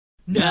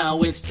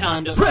Now it's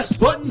time to press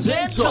buttons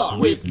and talk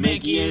with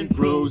Manky and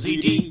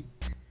ProZD.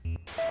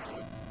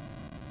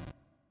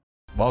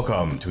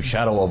 Welcome to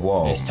Shadow of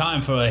Woe. It's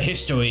time for a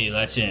history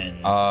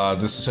lesson.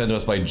 This is sent to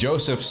us by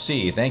Joseph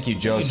C. Thank you,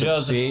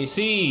 Joseph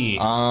C.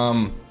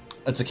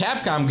 It's a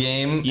Capcom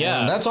game. Yeah.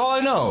 And that's all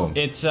I know.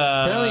 It's,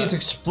 apparently it's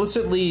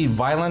explicitly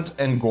violent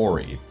and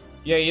gory.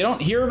 Yeah, you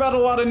don't hear about it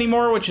a lot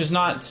anymore, which is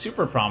not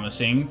super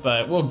promising,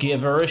 but we'll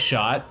give her a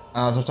shot.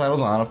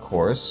 Subtitles on, of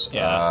course.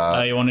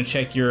 Yeah. You want to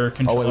check your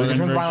controller Oh, wait, we can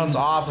turn inversion? violence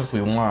off if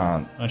we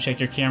want. Want to check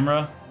your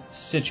camera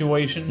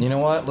situation? You know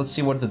what? Let's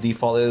see what the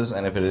default is,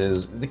 and if it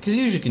is, because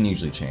you can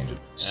usually change it.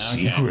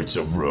 Okay. Secrets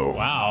of Rome.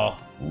 Wow.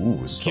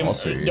 Ooh,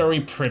 saucy. Are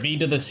we privy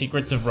to the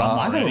secrets of Rome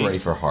already? I think we're ready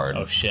for hard.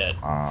 Oh shit.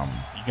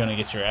 You're gonna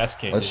get your ass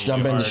kicked. Let's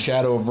jump into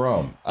Shadow of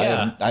Rome.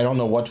 Yeah. I don't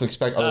know what to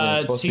expect other than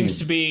it's supposed seems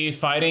to be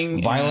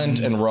fighting.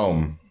 Violent and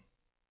Rome.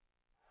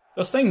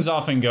 Those things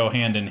often go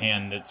hand in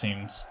hand, it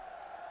seems.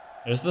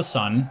 There's the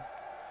sun.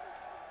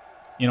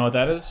 You know what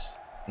that is?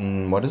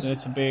 What is it?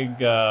 It's a big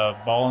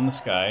ball in the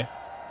sky.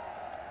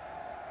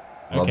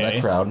 Love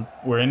that crowd.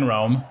 We're in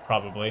Rome,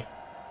 probably.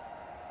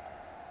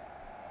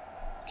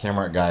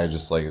 Camera guy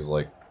just is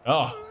like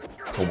oh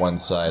to one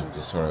side,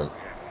 just sort of.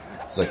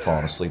 It's like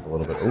falling asleep a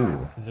little bit.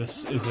 Ooh. Is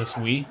this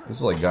we? This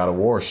is like God of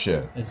War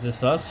shit. Is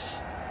this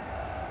us?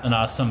 An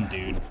awesome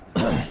dude.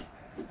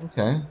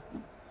 Okay.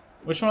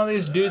 Which one of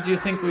these dudes do you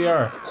think we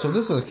are? So if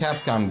this is a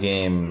Capcom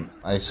game,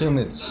 I assume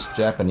it's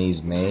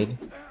Japanese made.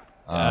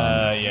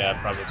 Yeah,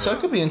 probably. So it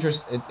could be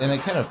interesting, and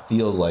it kind of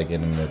feels like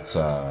it in its,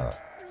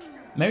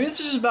 Maybe this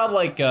is just about,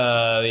 like,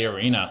 the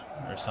arena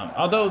or something.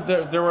 Although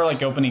there were,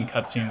 like, opening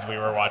cutscenes we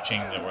were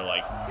watching that were,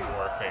 like,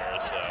 warfare,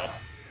 so...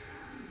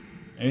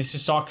 Maybe it's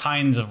just all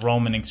kinds of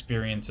Roman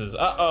experiences.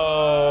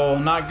 Uh-oh,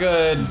 not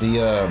good.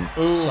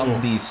 Some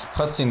of these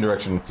cutscene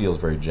direction feels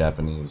very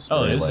Japanese.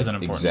 Oh, very, this is an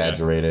important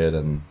exaggerated,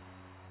 and...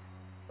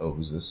 Oh,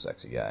 who's this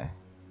sexy guy?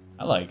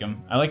 I like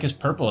him. I like his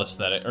purple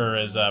aesthetic, or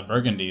his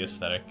burgundy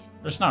aesthetic.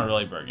 Or it's not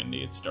really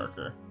burgundy, it's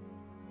darker.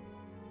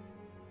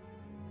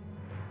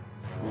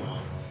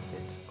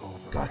 It's over.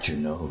 Got your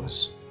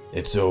nose.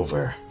 It's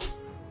over.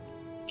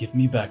 Give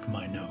me back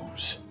my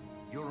nose.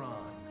 You're on.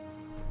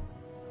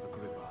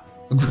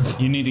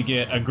 Agrippa. You need to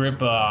get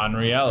Agrippa on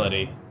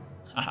reality.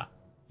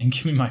 And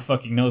give me my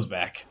fucking nose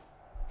back.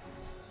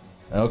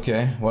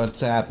 Okay,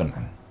 what's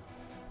happening?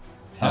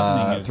 What's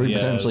happening is 3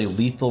 potentially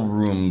lethal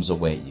rooms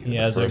await you. He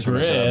has a first room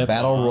is grip.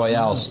 Battle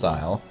Royale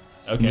style.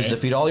 Okay. You must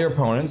defeat all your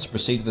opponents,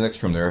 proceed to the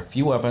next room. There are a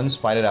few weapons,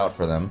 fight it out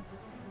for them.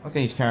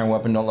 Okay, he's carrying a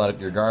weapon, don't let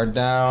your guard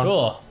down.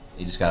 Cool.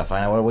 You just gotta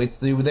find out what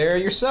awaits you there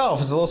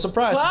yourself. It's a little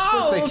surprise.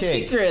 Wow, Birthday little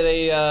cake. secret.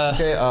 They,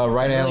 Okay,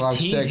 right analog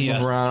stick, ya.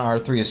 move around,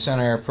 R3 is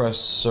center, press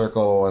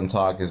circle, and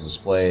talk is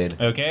displayed.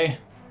 Okay.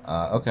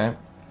 Okay.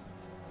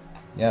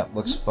 Yeah,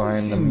 looks fine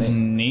to Seems me.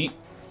 neat.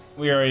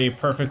 We are a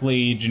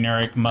perfectly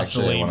generic,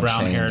 muscly,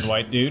 brown-haired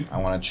white dude. I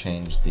want to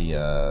change the,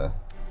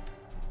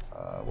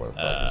 where the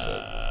fuck is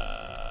it?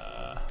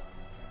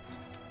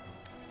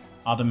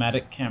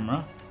 Automatic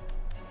camera.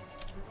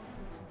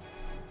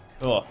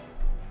 Cool.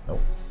 Nope.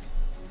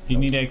 Do you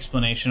need an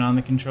explanation on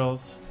the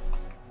controls?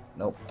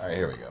 Nope. Alright,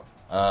 here we go.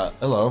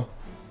 Hello.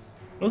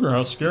 Look at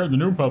how scared the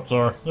new pups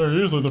are. They're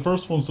usually the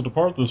first ones to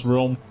depart this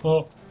realm.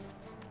 You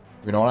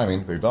know what I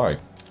mean? They died.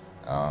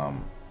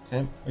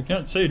 Okay. I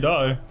can't say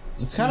die.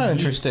 It's kind of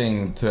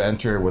interesting to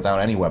enter without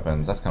any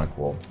weapons. That's kind of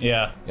cool.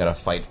 Yeah. You gotta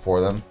fight for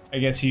them. I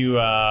guess you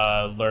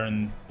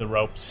learn the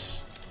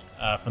ropes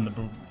from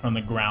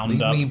the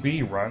ground up. Leave me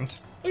be, runt.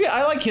 Look at,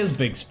 I like his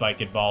big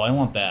spiked ball. I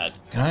want that.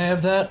 Can I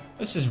have that?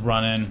 Let's just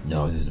run in.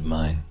 No, this is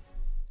mine.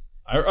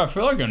 I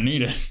feel like I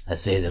need it. I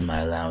saved in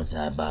my allowance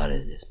and I bought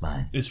it. It's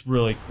mine. It's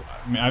really cool.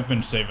 I mean, I've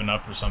been saving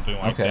up for something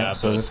like Okay, that.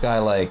 so is but this guy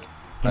like...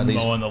 Are been these...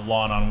 mowing the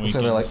lawn on weekends.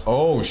 So they're like,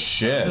 oh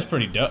shit. This is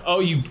pretty dope.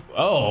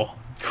 Oh,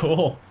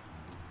 cool.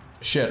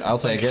 Shit, I'll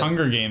It's take like it.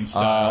 Hunger Games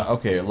style.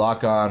 Okay,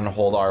 lock on,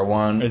 hold Are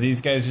R1,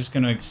 these guys just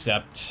gonna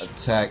accept?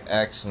 attack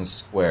X and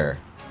square.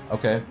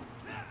 Okay.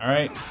 All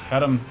right,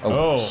 cut them.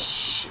 Oh, Oh,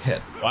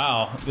 shit.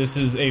 wow, this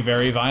is a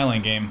very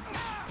violent game.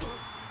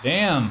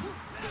 Damn.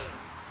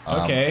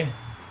 Okay.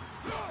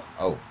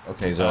 Oh,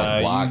 okay, so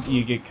that's block.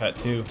 You get cut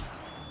too.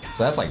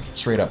 So that's like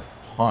straight up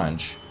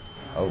punch.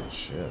 Oh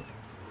shit.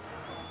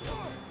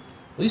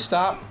 Please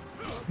stop.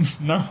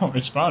 No,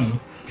 it's fun.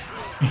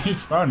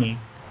 It's funny.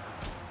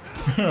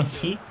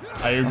 See?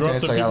 I go Okay,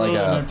 up to so I got people like and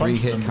I a punch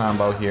 3-hit them.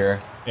 combo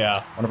here.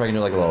 Yeah. Wonder if I can do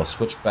like a little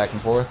switch back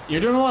and forth.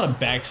 You're doing a lot of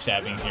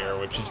backstabbing here,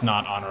 which is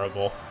not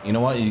honorable. You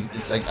know what?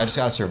 It's like I just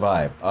gotta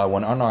survive.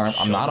 When unarmed,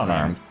 I'm not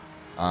unarmed.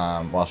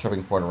 While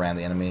shoving forward around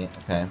the enemy.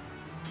 Okay.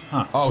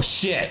 Huh. Oh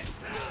shit!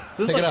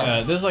 So this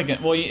is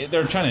like well,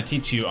 they're trying to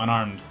teach you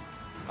unarmed.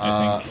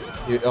 I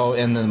think. Oh,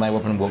 and then my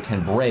weapon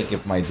can break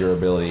if my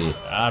durability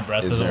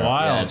Breath is of the there.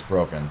 Wild. Yeah, it's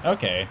broken.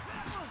 Okay.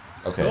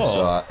 Okay, Cool.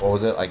 so what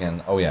was it? I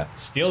can. Oh yeah.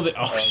 Steal the.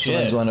 Oh Sometimes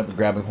shit. you end up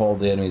grabbing hold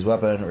of the enemy's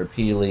weapon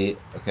repeatedly.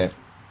 Okay.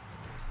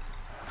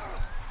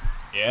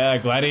 Yeah,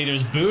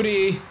 Gladiator's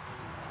booty.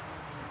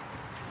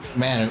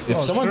 Man,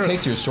 if someone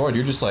takes your sword,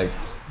 you're just like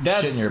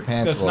shitting your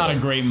pants. That's not a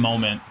great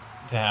moment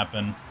to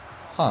happen.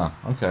 Huh,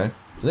 okay.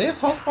 Do they have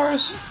health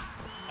bars?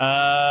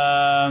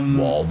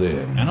 Walled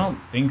in. I don't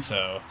think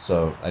so.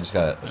 So I just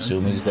gotta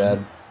assume he's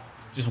dead?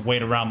 Just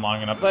wait around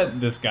long enough. But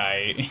this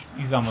guy,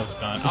 he's almost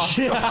done. Oh.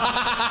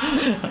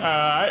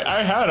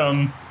 I had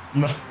him.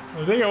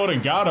 I think I would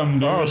have got him,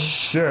 dude. Oh,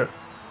 shit.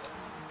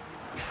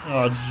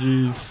 Oh,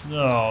 jeez.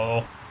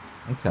 No.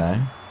 Okay.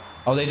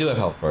 Oh, they do have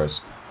health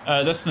bars.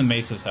 That's the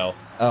Mace's health.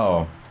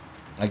 Oh.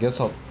 I guess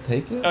I'll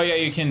take it? Oh, yeah,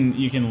 you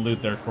can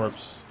loot their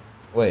corpse.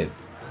 Wait.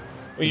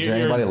 Is there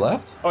anybody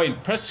left? Oh,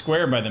 wait, press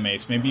square by the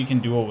mace. Maybe you can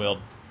dual wield.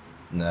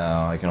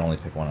 No, I can only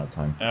pick one at a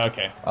time.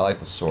 Okay. I like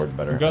the sword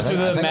better. Go through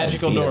the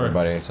magical door.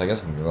 Everybody, so I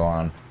guess I can go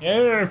on.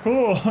 Yeah,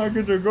 cool. I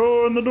get to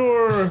go in the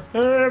door.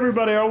 Hey,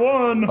 everybody, I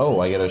won.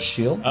 Oh, I get a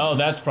shield? Oh,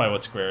 that's probably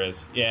what square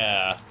is.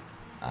 Yeah.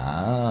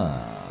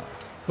 Ah.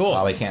 Cool.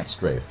 Oh, I can't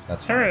strafe.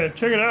 That's fine. Hey,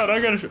 check it out. I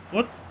got a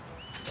what?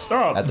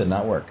 Stop. That did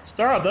not work.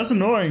 Stop. That's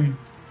annoying.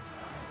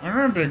 I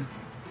have to.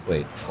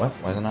 Wait, what?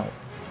 Why is it not?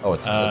 Oh,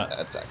 it's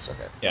X.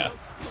 Okay. Yeah.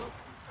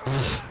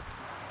 The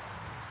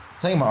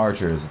thing about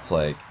archers, it's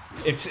like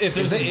If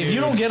if you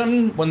don't get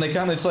them when they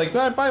come, it's like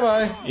bye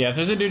bye. Yeah, if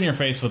there's a dude in your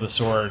face with a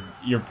sword,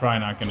 you're probably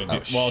not gonna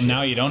do. Well, shit.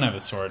 now you don't have a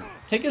sword.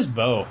 Take his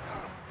bow.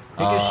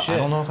 Take his shit. I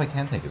don't know if I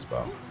can take his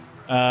bow.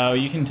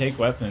 You can take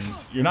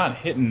weapons. You're not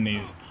hitting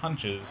these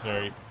punches,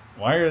 or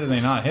why are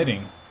they not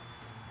hitting?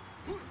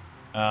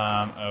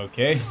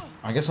 Okay.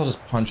 I guess I'll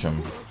just punch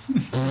him. I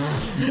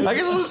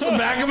guess I'll just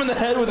smack him in the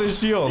head with his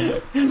shield.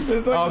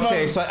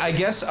 Okay, so I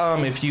guess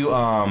if you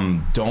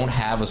don't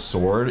have a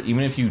sword,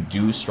 even if you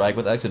do strike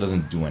with X, it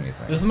doesn't do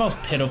anything. This is the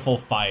most pitiful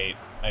fight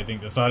I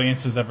think this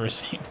audience has ever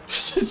seen.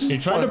 He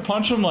tried to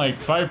punch him like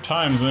 5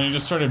 times, and then he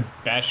just started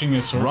bashing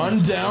his sword.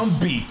 Run down,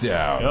 beat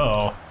down.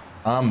 Oh.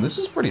 This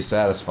is pretty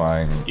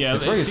satisfying. Yeah,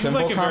 it's very seems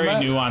simple like a combat.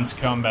 very nuanced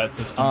combat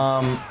system.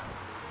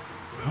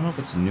 I don't know if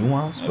it's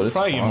nuanced, but it's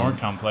probably fun. more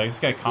complex. It's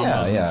got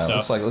combos and Yeah,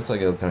 stuff. looks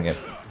like it'll kind of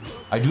get.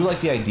 I do like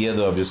the idea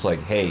though of just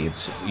like, hey,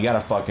 you gotta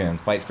fucking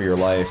fight for your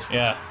life.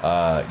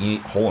 Yeah. You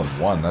need hole in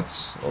one.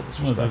 That's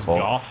disrespectful. What is this,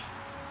 golf?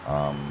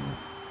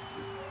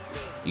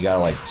 You gotta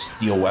like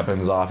steal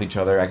weapons off each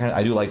other.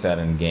 I do like that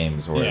in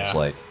games where it's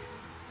like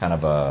kind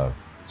of a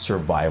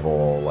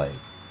survival like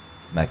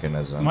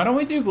mechanism. Why don't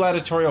we do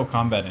gladiatorial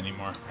combat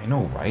anymore? I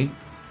know, right?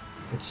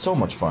 It's so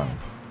much fun.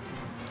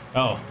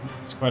 Oh,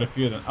 there's quite a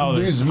few of them. Oh,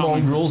 these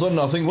mongrels are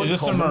nothing. Is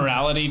this a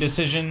morality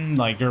decision?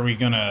 Like, are we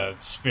gonna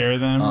spare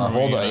them?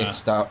 Hold the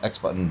X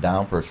button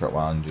down for a short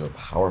while and do a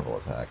powerful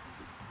attack.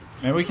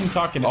 Maybe we can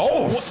talk it.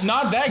 Oh,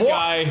 not that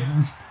guy.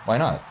 Why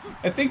not?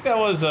 I think that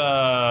was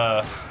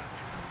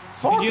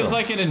he was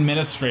like an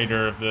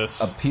administrator of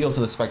this. Appeal to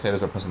the spectators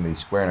by pressing the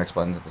square and X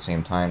buttons at the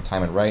same time.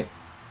 Time it right.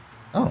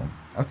 Oh,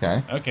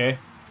 okay. Okay.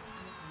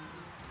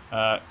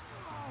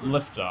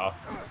 Lift off.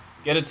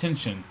 Get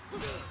attention.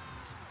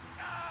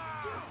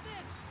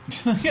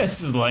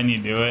 It's just letting you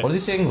do it. What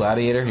does he say in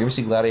Gladiator? You ever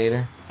see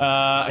Gladiator?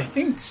 I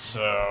think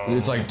so.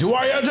 It's like, do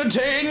I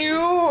entertain you?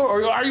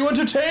 Or are you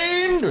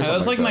entertained? Or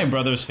That's like my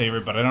brother's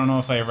favorite, but I don't know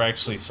if I ever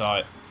actually saw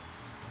it.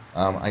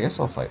 I guess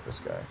I'll fight this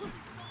guy.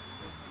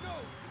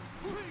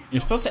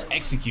 You're supposed to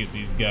execute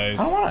these guys.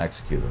 I don't want to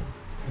execute him.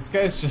 This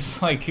guy's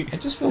just like... I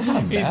just feel kind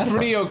of bad. He's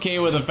pretty okay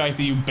with the fact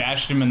that you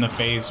bashed him in the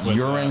face with...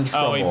 You're in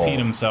trouble. Oh, he peed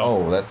himself.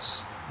 Oh,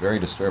 that's very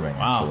disturbing,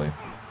 actually.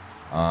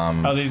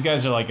 Oh, these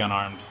guys are like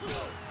unarmed.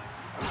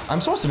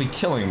 I'm supposed to be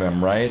killing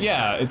them, right?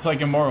 Yeah, it's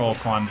like a moral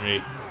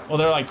quandary. Well,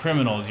 they're like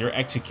criminals. You're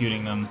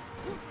executing them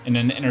in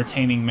an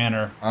entertaining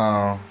manner.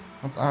 Oh,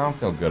 I don't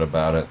feel good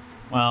about it.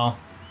 Well,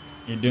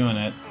 you're doing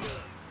it.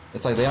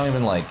 It's like they don't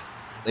even like...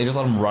 They just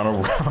let them run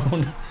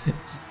around.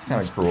 It's kind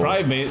of cruel.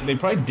 They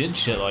probably did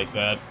shit like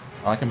that.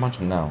 Oh, I can punch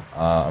him now.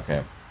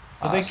 Okay.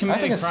 But they I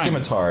think a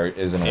scimitar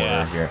is in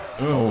order here.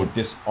 Ooh. Oh,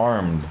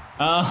 disarmed.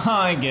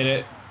 I get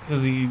it.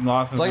 Because he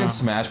lost his It's like arm. in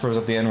Smash Bros.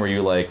 At the end where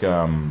you like,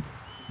 you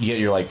get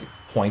your like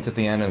points at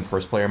the end in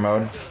first player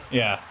mode.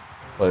 Yeah.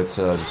 But it's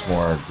just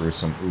more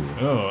gruesome.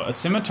 Ooh. Oh, a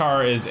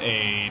scimitar is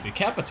a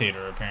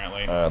decapitator,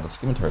 apparently. The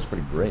scimitar is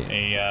pretty great.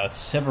 A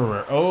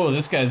severer. Oh,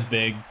 this guy's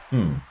big.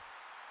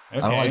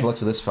 Okay. I don't like the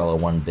looks of this fellow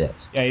one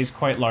bit. Yeah, he's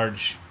quite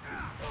large.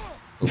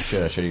 Oh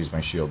shit, I should use my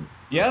shield.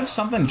 You have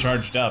something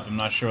charged up. I'm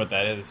not sure what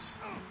that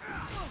is.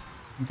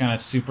 Some kind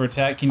of super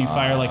attack. Can you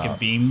fire like a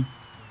beam?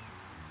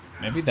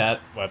 Maybe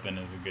that weapon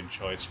is a good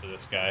choice for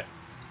this guy.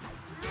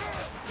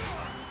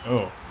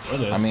 Oh, or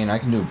this. I mean, I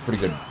can do pretty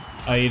good.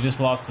 Oh, you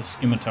just lost the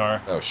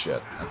scimitar. Oh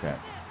shit, okay.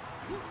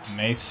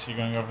 Mace, you're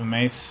gonna go for the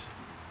mace?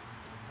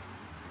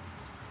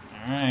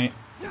 Alright.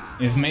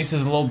 His mace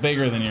is a little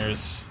bigger than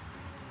yours.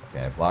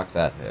 Okay, block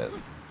that hit.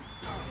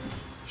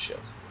 Shit.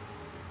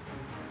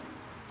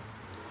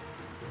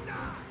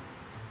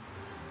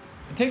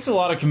 It takes a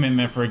lot of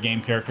commitment for a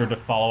game character to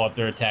follow up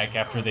their attack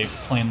after they've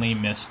plainly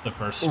missed the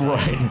first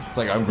strike. Right. It's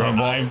like, I'm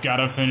grumbling. I've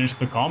gotta finish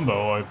the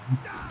combo. I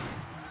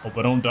hope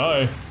I don't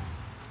die.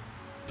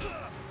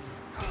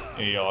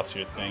 Yeah, you lost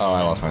your thing. Oh,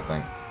 I lost my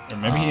thing. Or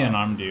maybe he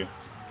unarmed you.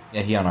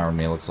 Yeah, he unarmed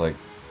me, it looks like.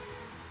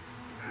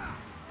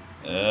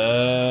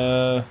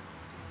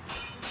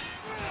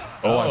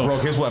 Oh, I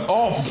broke his weapon.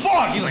 Oh,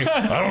 fuck! He's like,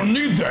 I don't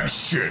need that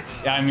shit.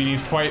 Yeah, I mean,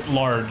 he's quite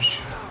large.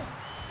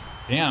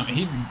 Damn,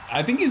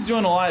 I think he's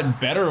doing a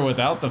lot better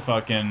without the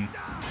fucking...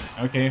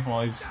 Okay,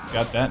 well, he's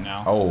got that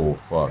now. Oh,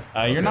 fuck.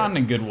 You're not in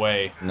a good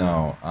way.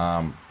 No,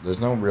 there's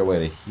no real way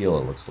to heal,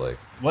 it looks like.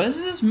 What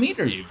is this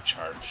meter you've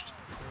charged?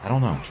 I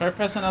don't know. Try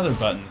pressing other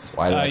buttons.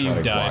 Why did I try you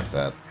to died. block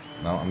that?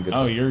 No, I'm good.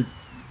 Oh, you're...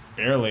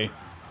 Barely.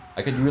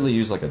 I could really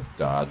use, like, a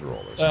dodge roll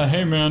or something.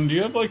 Hey, man, do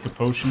you have, like, a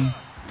potion?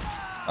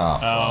 Oh,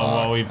 fuck. Oh,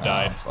 well, we've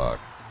died. Oh, fuck.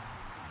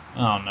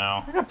 Oh,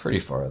 no. I got pretty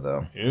far,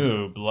 though.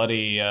 Ooh,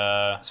 bloody,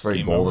 It's very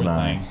game over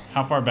GoldenEye. thing.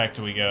 How far back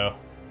do we go?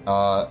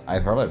 I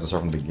probably have to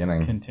start from the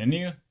beginning.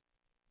 Continue?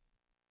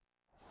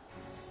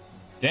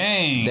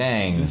 Dang.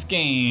 Dang. This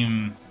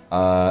game... You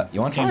want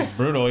to try? Game's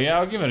brutal. Yeah,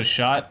 I'll give it a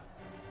shot.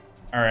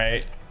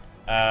 Alright.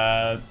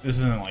 This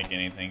isn't like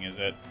anything, is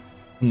it?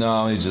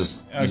 No, you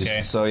just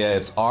so yeah,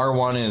 it's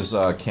R1 is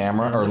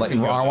camera, or like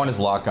R1 is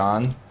lock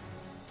on.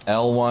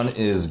 L1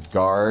 is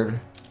guard.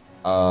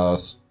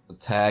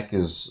 Attack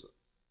is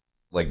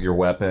like your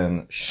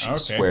weapon.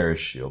 Square is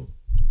shield.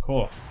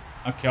 Cool.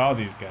 I'll kill all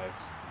these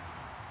guys.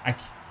 I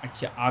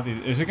kill all these.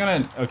 Is it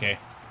gonna... Okay.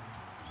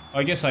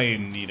 Well, I guess I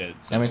need it.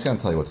 So. I mean, it's gonna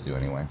tell you what to do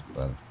anyway,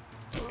 but...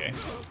 Okay.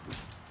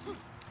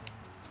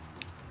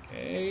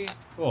 Okay,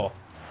 cool.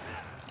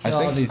 I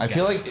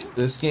feel like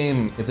this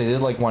game, if they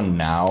did like one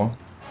now,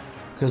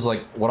 because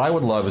like what I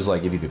would love is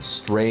like if you could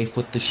strafe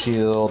with the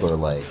shield or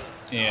like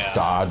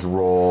dodge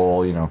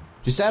roll, you know,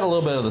 just add a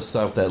little bit of the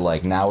stuff that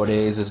like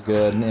nowadays is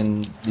good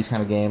in these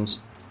kind of games.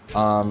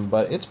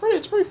 But it's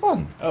pretty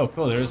fun. Oh,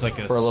 cool. There's like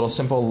for a little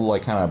simple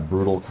like kind of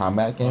brutal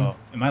combat game. Oh,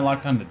 am I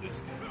locked onto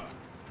this guy?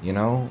 You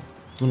know,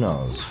 who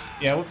knows?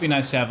 Yeah, it would be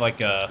nice to have like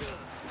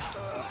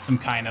some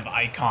kind of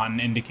icon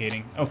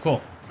indicating. Oh,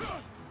 cool.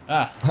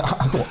 Ah.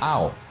 Cool.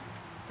 Ow.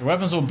 Your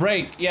weapons will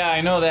break. Yeah,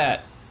 I know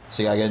that.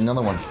 So you gotta get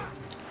another one.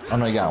 Oh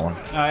no, you got one.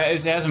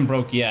 It hasn't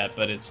broke yet,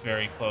 but it's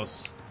very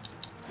close.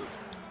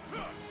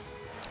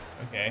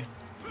 Okay.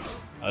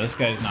 Oh, this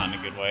guy's not in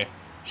a good way.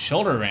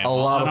 Shoulder ramp. A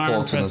lot of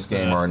folks in this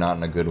game are not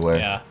in a good way.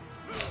 Yeah.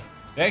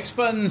 The X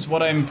button's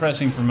what I'm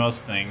pressing for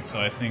most things, so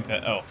I think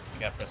that... Oh, I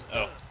gotta press...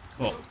 Oh,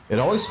 cool. It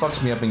always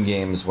fucks me up in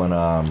games when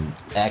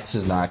X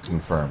is not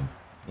confirmed.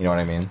 You know what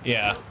I mean?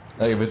 Yeah.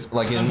 Like if it's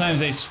like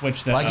sometimes they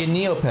switch that. Like in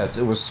Neopets,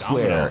 it was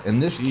square. In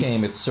this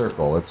game, it's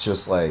circle. It's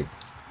just like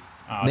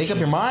make up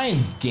your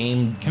mind,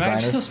 game designer.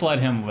 Can I just let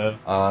him live?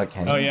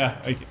 Can you? Oh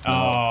yeah. No.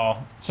 Oh,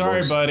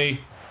 sorry, buddy.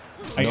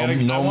 I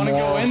want to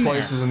go in there.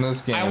 Choices in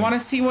this game. I want to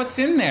see what's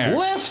in there.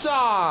 Lift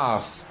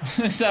off!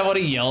 Is that what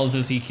he yells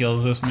as he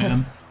kills this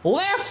man?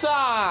 Lift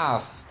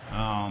off!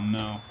 Oh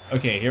no.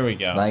 Okay, here we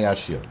go. So now you got a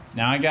shield.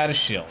 Now I got a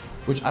shield.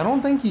 Which I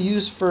don't think you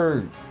use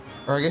for,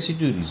 or I guess you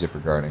do use it for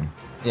guarding.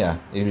 Yeah,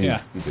 you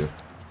do.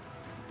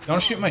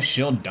 Don't shoot my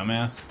shield,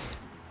 dumbass.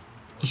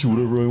 I'll shoot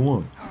whatever I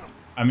want.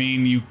 I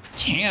mean, you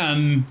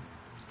can.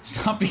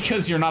 It's not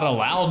because you're not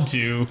allowed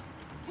to.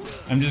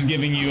 I'm just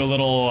giving you a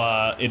little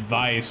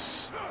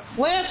advice.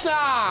 Lift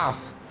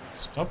off!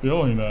 Stop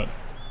yelling that.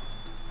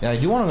 Yeah, I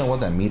do want to know what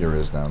that meter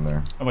is down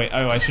there. Oh wait,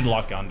 I should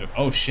lock onto.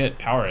 Oh shit,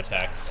 power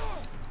attack.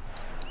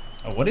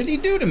 Oh, what did he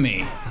do to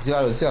me? He's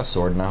got a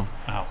sword now.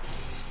 Oh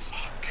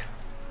fuck.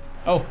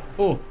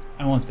 Oh,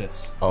 I want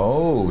this.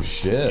 Oh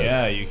shit.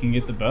 Yeah, you can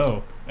get the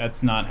bow.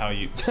 That's not how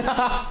you...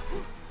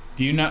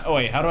 Do you not... Oh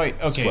wait, how do I...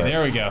 Okay, Square.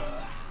 there we go.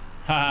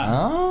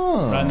 Haha.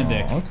 Oh. Right in the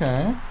dick.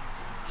 Okay.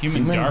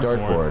 Human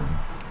dartboard.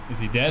 Is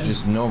he dead?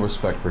 Just no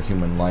respect for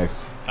human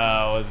life.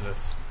 What is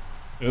this?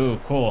 Ooh,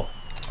 cool.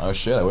 Oh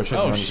shit! I wish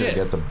I could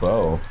get the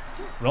bow.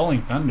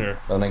 Rolling Thunder.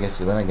 Then I guess,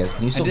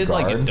 can you still I did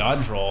guard? like a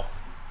dodge roll.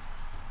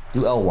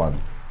 Do L1.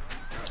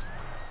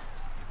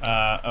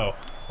 Oh,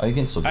 you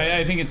can still guard.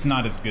 I think it's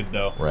not as good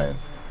though. Right.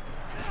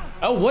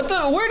 Oh, what the?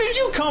 Where did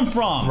you come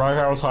from? Right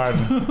where I was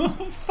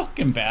hiding.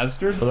 Fucking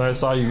bastard. But then I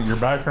saw your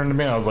back turned to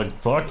me, and I was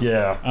like, fuck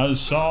yeah. I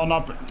saw an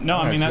opportunity. No,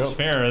 I mean, that's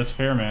fair. That's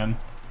fair, man.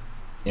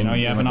 In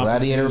a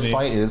gladiator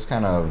fight, it is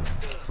kind of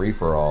free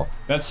for all.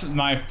 That's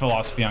my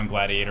philosophy on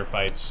gladiator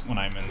fights when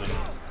I'm in them.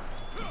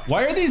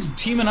 Why are these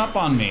teaming up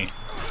on me?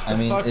 I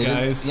mean,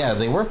 guys. Yeah,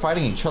 they were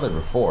fighting each other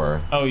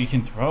before. Oh, you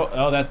can throw.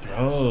 Oh, that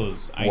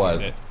throws. I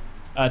What? get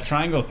it.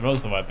 Triangle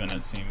throws the weapon,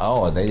 it seems.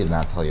 Oh, they did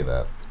not tell you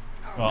that.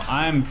 Well,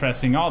 I'm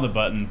pressing all the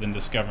buttons and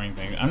discovering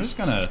things. I'm just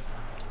gonna.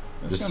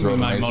 That's Just gonna be throw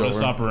the my mace modus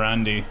over?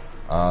 operandi.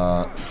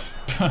 Uh,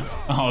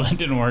 Oh, that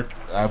didn't work.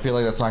 I feel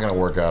like that's not gonna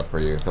work out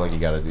for you. I feel like you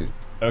gotta do.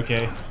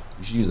 Okay.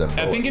 You should use that.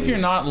 I bow think at if you're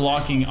least. not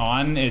locking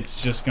on,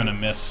 it's just gonna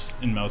miss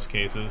in most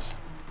cases.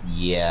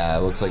 Yeah,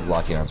 it looks like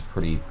locking on's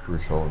pretty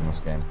crucial in this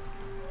game.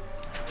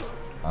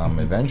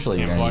 Eventually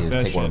you're Can't gonna need block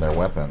to that take one of shit. their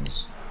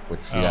weapons,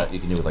 which you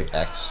can do with like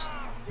X.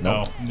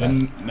 No,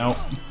 Nope. no.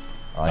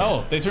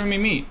 Oh, they threw me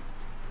meat.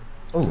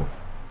 Ooh.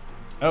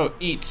 Oh,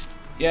 eat.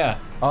 Yeah.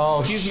 Oh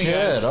Excuse shit. me,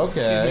 guys.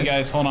 Okay. Excuse me,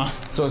 guys. Hold on.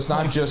 So it's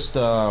not just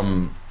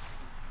weapons.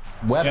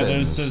 Yeah,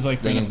 there's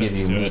like they can give benefits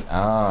you to meat. it.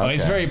 Ah, okay.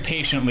 He's very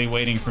patiently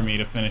waiting for me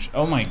to finish.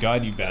 Oh my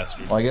god, you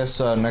bastard. Well, I guess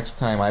next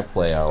time I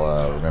play,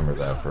 I'll remember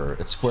that. For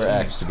it's square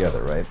X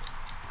together, right?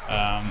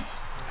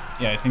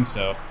 Yeah, I think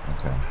so.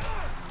 Okay.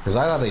 Because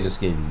I thought they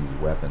just gave you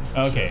weapons.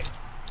 Okay.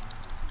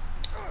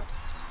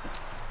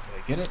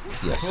 Did I get it?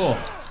 Yes. Cool.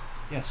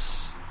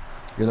 Yes.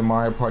 You're the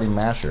Mario Party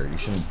masher. You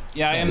shouldn't.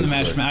 Yeah, I am the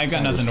mash man. I've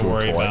got nothing to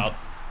worry about.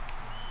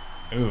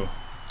 Ooh.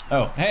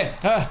 Oh, hey.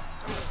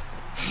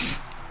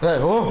 Hey,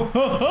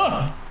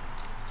 oh!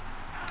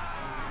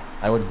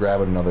 I would grab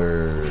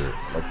another,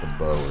 like the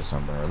bow or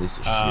something, or at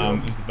least a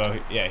shield. Is the bow?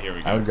 Yeah, here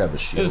we go. I would grab the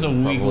shield. This is a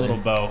weak probably. little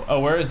bow. Oh,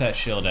 where is that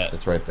shield at?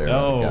 It's right there.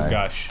 Oh,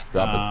 gosh.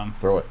 Drop it.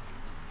 Throw it.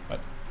 What?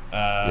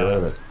 Get rid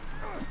of it.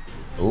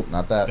 Oop,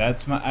 not that.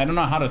 That's my. I don't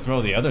know how to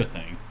throw the other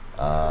thing.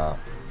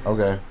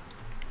 Okay.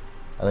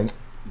 I think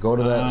go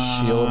to that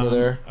shield over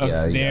there. Okay,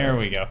 yeah, there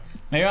we go.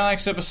 Maybe on the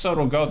next episode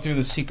we'll go through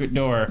the secret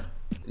door.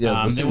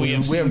 Yeah, we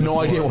have no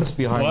idea what's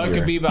behind What here.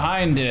 could be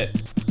behind it?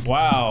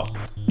 Wow.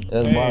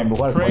 Hey,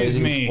 praise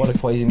me. me. What a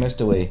crazy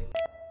mystery.